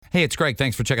Hey, it's Greg.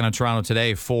 Thanks for checking out Toronto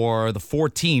Today for the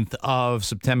 14th of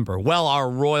September. Well, our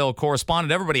royal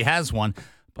correspondent, everybody has one,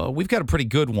 but we've got a pretty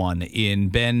good one in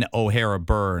Ben O'Hara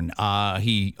Byrne.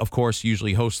 He, of course,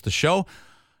 usually hosts the show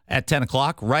at 10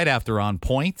 o'clock, right after On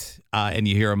Point, and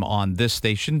you hear him on this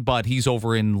station, but he's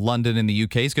over in London in the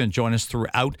UK. He's going to join us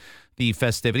throughout the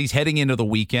festivities, heading into the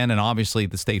weekend, and obviously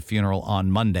the state funeral on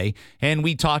Monday. And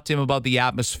we talked to him about the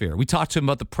atmosphere. We talked to him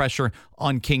about the pressure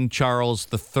on King Charles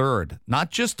III, not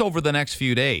just over the next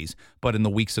few days, but in the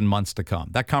weeks and months to come.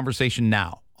 That conversation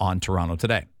now on Toronto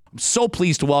Today. I'm so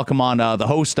pleased to welcome on the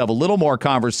host of A Little More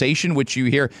Conversation, which you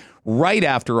hear right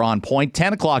after On Point,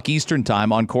 10 o'clock Eastern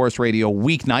Time on Corus Radio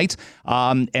weeknights.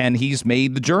 And he's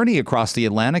made the journey across the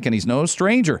Atlantic, and he's no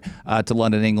stranger to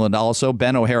London, England. Also,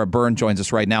 Ben O'Hara Byrne joins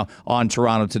us right now on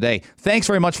Toronto Today. Thanks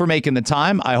very much for making the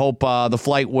time. I hope the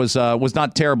flight was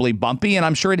not terribly bumpy, and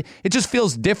I'm sure it just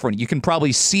feels different. You can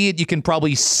probably see it. You can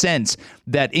probably sense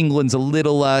that England's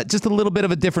just a little bit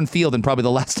of a different feel than probably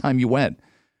the last time you went.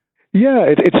 Yeah,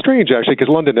 it's strange actually, because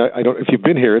London, I don't. If you've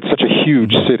been here, it's such a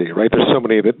huge city, right? There's so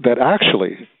many that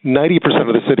actually 90%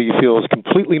 of the city feels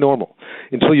completely normal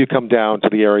until you come down to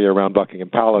the area around Buckingham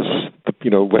Palace,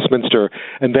 Westminster,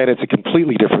 and then it's a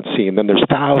completely different scene. Then there's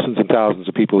thousands and thousands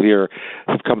of people here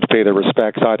who've come to pay their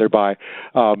respects, either by,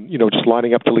 just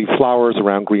lining up to leave flowers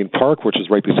around Green Park, which is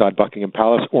right beside Buckingham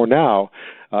Palace, or now.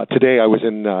 Today I was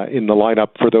in the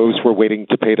lineup for those who are waiting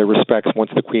to pay their respects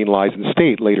once the Queen lies in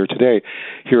state later today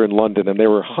here in London. And there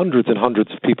were hundreds and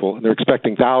hundreds of people, and they're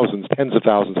expecting thousands, tens of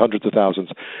thousands, hundreds of thousands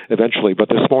eventually. But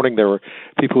this morning there were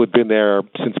people who had been there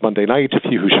since Monday night, a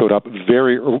few who showed up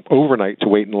very overnight to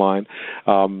wait in line,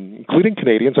 including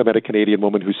Canadians. I met a Canadian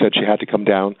woman who said she had to come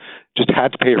down, just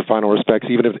had to pay her final respects,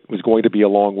 even if it was going to be a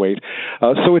long wait.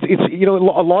 So it's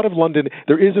a lot of London,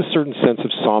 there is a certain sense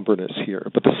of somberness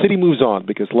here, but the city moves on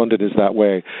because London is that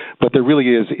way. But there really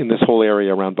is, in this whole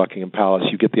area around Buckingham Palace,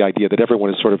 you get the idea that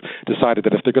everyone has sort of decided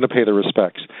that if they're going to pay their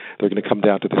respects, they're going to come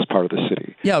down to this part of the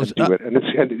city and do it. And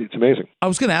it's amazing. I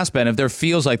was going to ask, Ben, if there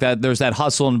feels like that, there's that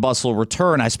hustle and bustle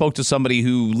return. I spoke to somebody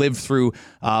who lived through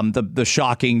the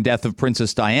shocking death of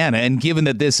Princess Diana, and given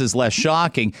that this is less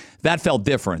shocking, that felt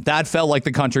different. That felt like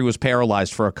the country was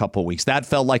paralyzed for a couple of weeks. That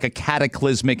felt like a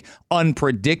cataclysmic,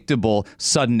 unpredictable,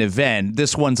 sudden event.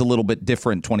 This one's a little bit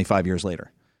different 25 years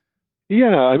later.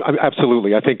 Yeah,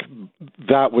 absolutely. I think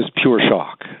that was pure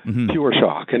shock, pure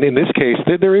shock. And in this case,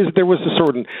 there was a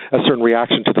certain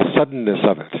reaction to the suddenness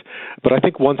of it. But I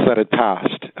think once that had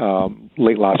passed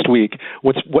late last week,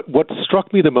 what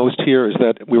struck me the most here is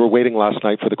that we were waiting last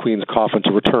night for the Queen's coffin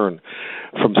to return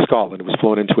from Scotland. It was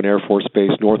flown into an Air Force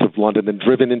base north of London and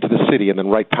driven into the city and then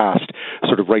right past,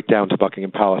 sort of right down to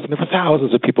Buckingham Palace. And there were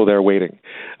thousands of people there waiting.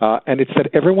 And it's that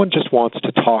everyone just wants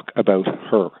to talk about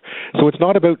her. So it's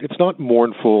not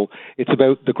mournful. It's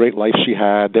about the great life she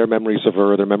had, their memories of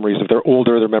her, their memories of their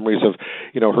memories of,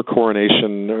 her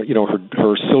coronation,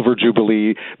 her silver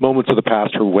jubilee, moments of the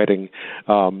past, her wedding.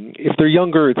 If they're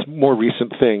younger, it's more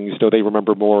recent things. They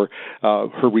remember more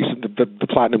her recent, the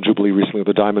platinum jubilee recently,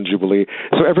 the diamond jubilee.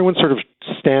 So everyone sort of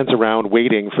stands around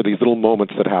waiting for these little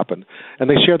moments that happen, and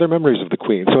they share their memories of the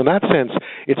Queen. So in that sense,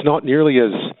 it's not nearly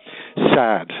as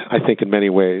sad, I think, in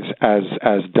many ways, as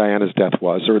Diana's death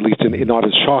was, or at least not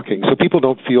as shocking. So people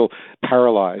don't feel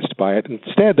paralyzed by it.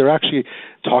 Instead, they're actually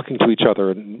talking to each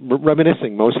other and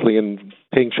reminiscing mostly and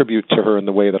paying tribute to her in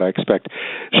the way that I expect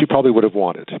she probably would have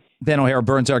wanted. Ben O'Hara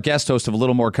Byrne's our guest, host of A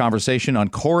Little More Conversation on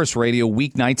Corus Radio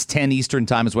weeknights, 10 Eastern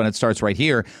Time is when it starts right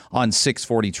here on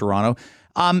 640 Toronto.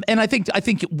 And I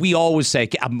think we always say,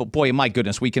 boy, my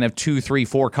goodness, we can have 2, 3,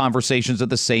 4 conversations at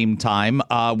the same time.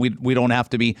 We don't have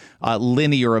to be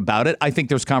linear about it. I think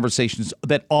there's conversations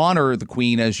that honor the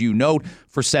Queen, as you note,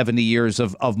 for 70 years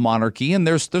of monarchy. And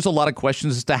there's a lot of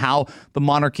questions as to how the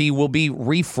monarchy will be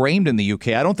reframed in the UK.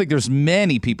 I don't think there's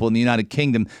many people in the United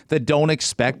Kingdom that don't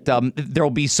expect there will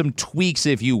be some tweaks,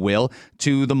 if you will,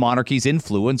 to the monarchy's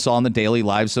influence on the daily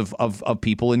lives of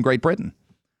people in Great Britain.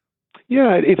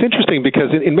 Yeah, it's interesting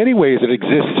because in many ways it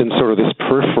exists in sort of this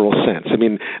peripheral sense. I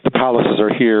mean, the palaces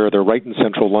are here, they're right in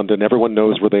central London, everyone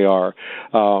knows where they are.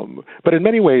 But in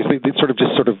many ways, it sort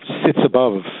of sits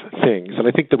above things. And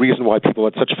I think the reason why people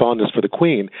had such fondness for the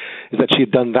Queen is that she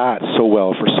had done that so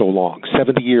well for so long.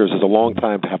 70 years is a long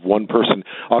time to have one person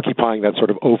occupying that sort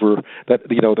of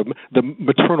the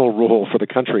maternal role for the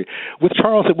country. With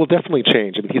Charles, it will definitely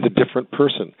change. I mean, he's a different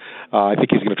person. I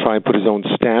think he's going to try and put his own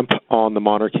stamp on the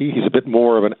monarchy. He's a bit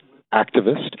more of an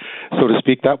activist. so to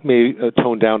speak. That may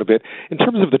tone down a bit. In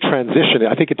terms of the transition,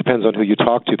 I think it depends on who you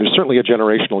talk to. There's certainly a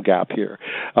generational gap here.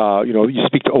 You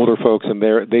speak to older folks, and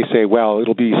they say, well,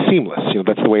 it'll be seamless.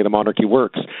 That's the way the monarchy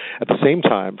works. At the same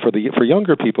time, for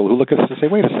younger people who look at this and say,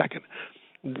 wait a second,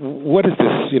 what is this,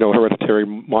 hereditary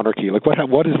monarchy? Like,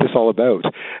 what is this all about?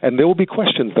 And there will be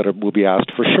questions that will be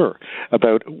asked for sure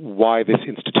about why this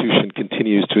institution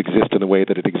continues to exist in the way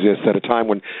that it exists at a time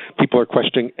when people are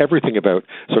questioning everything about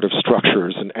sort of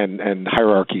structures and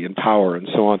hierarchy and power and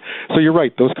so on. So you're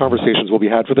right, those conversations will be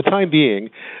had. For the time being,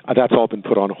 that's all been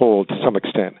put on hold to some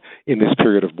extent in this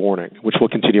period of mourning, which will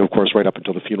continue, of course, right up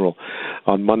until the funeral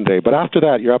on Monday. But after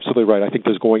that, you're absolutely right. I think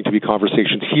there's going to be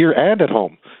conversations here and at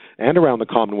home and around the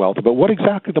Commonwealth about what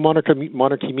exactly the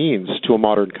monarchy means to a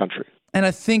modern country. And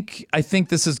I think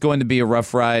this is going to be a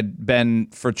rough ride, Ben,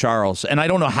 for Charles. And I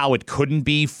don't know how it couldn't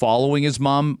be following his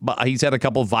mom, but he's had a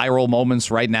couple viral moments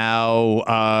right now,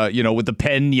 with the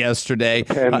pen yesterday,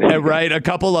 right? A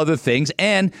couple other things.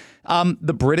 And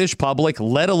the British public,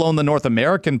 let alone the North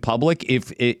American public,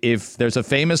 if there's a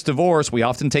famous divorce, we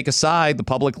often take a side. The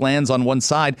public lands on one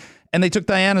side. And they took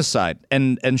Diana's side,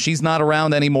 and she's not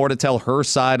around anymore to tell her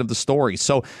side of the story.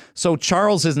 So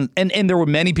Charles isn't, and there were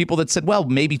many people that said, well,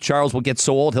 maybe Charles will get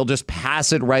so old he'll just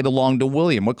pass it right along to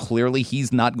William. Well, clearly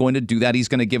he's not going to do that. He's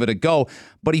going to give it a go.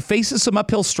 But he faces some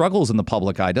uphill struggles in the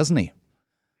public eye, doesn't he?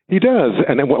 He does.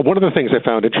 And then one of the things I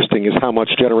found interesting is how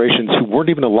much generations who weren't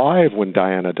even alive when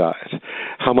Diana died,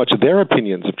 how much their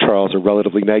opinions of Charles are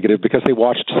relatively negative because they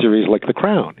watched series like The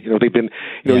Crown. They've been,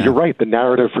 You're right, the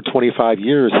narrative for 25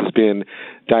 years has been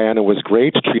Diana was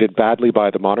great, treated badly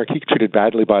by the monarchy, treated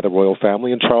badly by the royal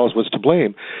family, and Charles was to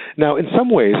blame. Now, in some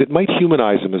ways, it might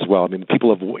humanize him as well. I mean,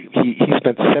 he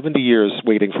spent 70 years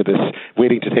waiting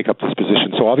to take up this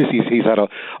position. So obviously he's had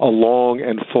a long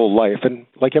and full life. And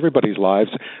like everybody's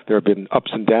lives, there have been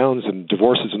ups and downs and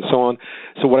divorces and so on.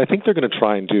 So what I think they're going to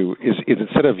try and do is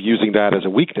instead of using that as a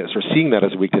weakness or seeing that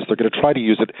as a weakness, they're going to try to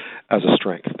use it as a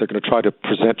strength. They're going to try to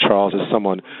present Charles as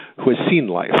someone who has seen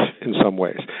life in some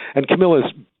ways. And Camilla's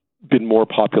been more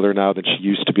popular now than she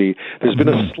used to be. There's been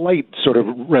a slight sort of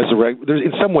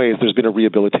in some ways, there's been a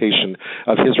rehabilitation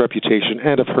of his reputation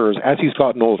and of hers as he's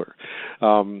gotten older.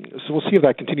 So we'll see if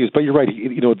that continues. But you're right.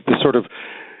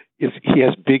 He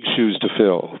has big shoes to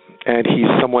fill, and he's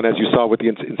someone, as you saw with the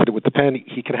incident with the pen,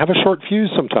 he can have a short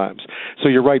fuse sometimes. So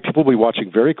you're right, people will be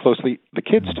watching very closely, the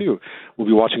kids too, will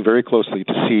be watching very closely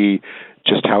to see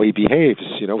just how he behaves.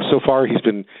 So far it's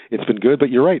been good, but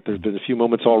you're right, there's been a few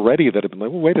moments already that have been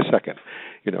like, well, wait a second,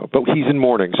 but he's in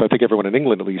mourning, so I think everyone in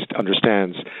England at least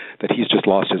understands that he's just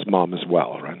lost his mom as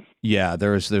well, right? Yeah,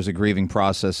 there's a grieving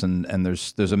process, and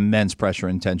there's immense pressure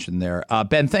and tension there.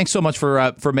 Ben, thanks so much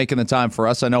for making the time for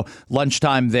us. I know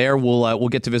lunchtime there. We'll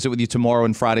get to visit with you tomorrow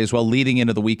and Friday as well, leading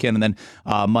into the weekend, and then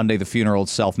Monday the funeral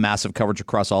itself. Massive coverage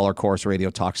across all our Corus Radio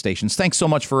talk stations. Thanks so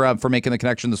much for making the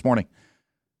connection this morning.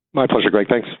 My pleasure, Greg.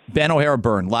 Thanks. Ben O'Hara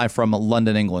Byrne, live from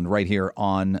London, England, right here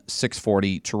on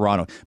 640 Toronto.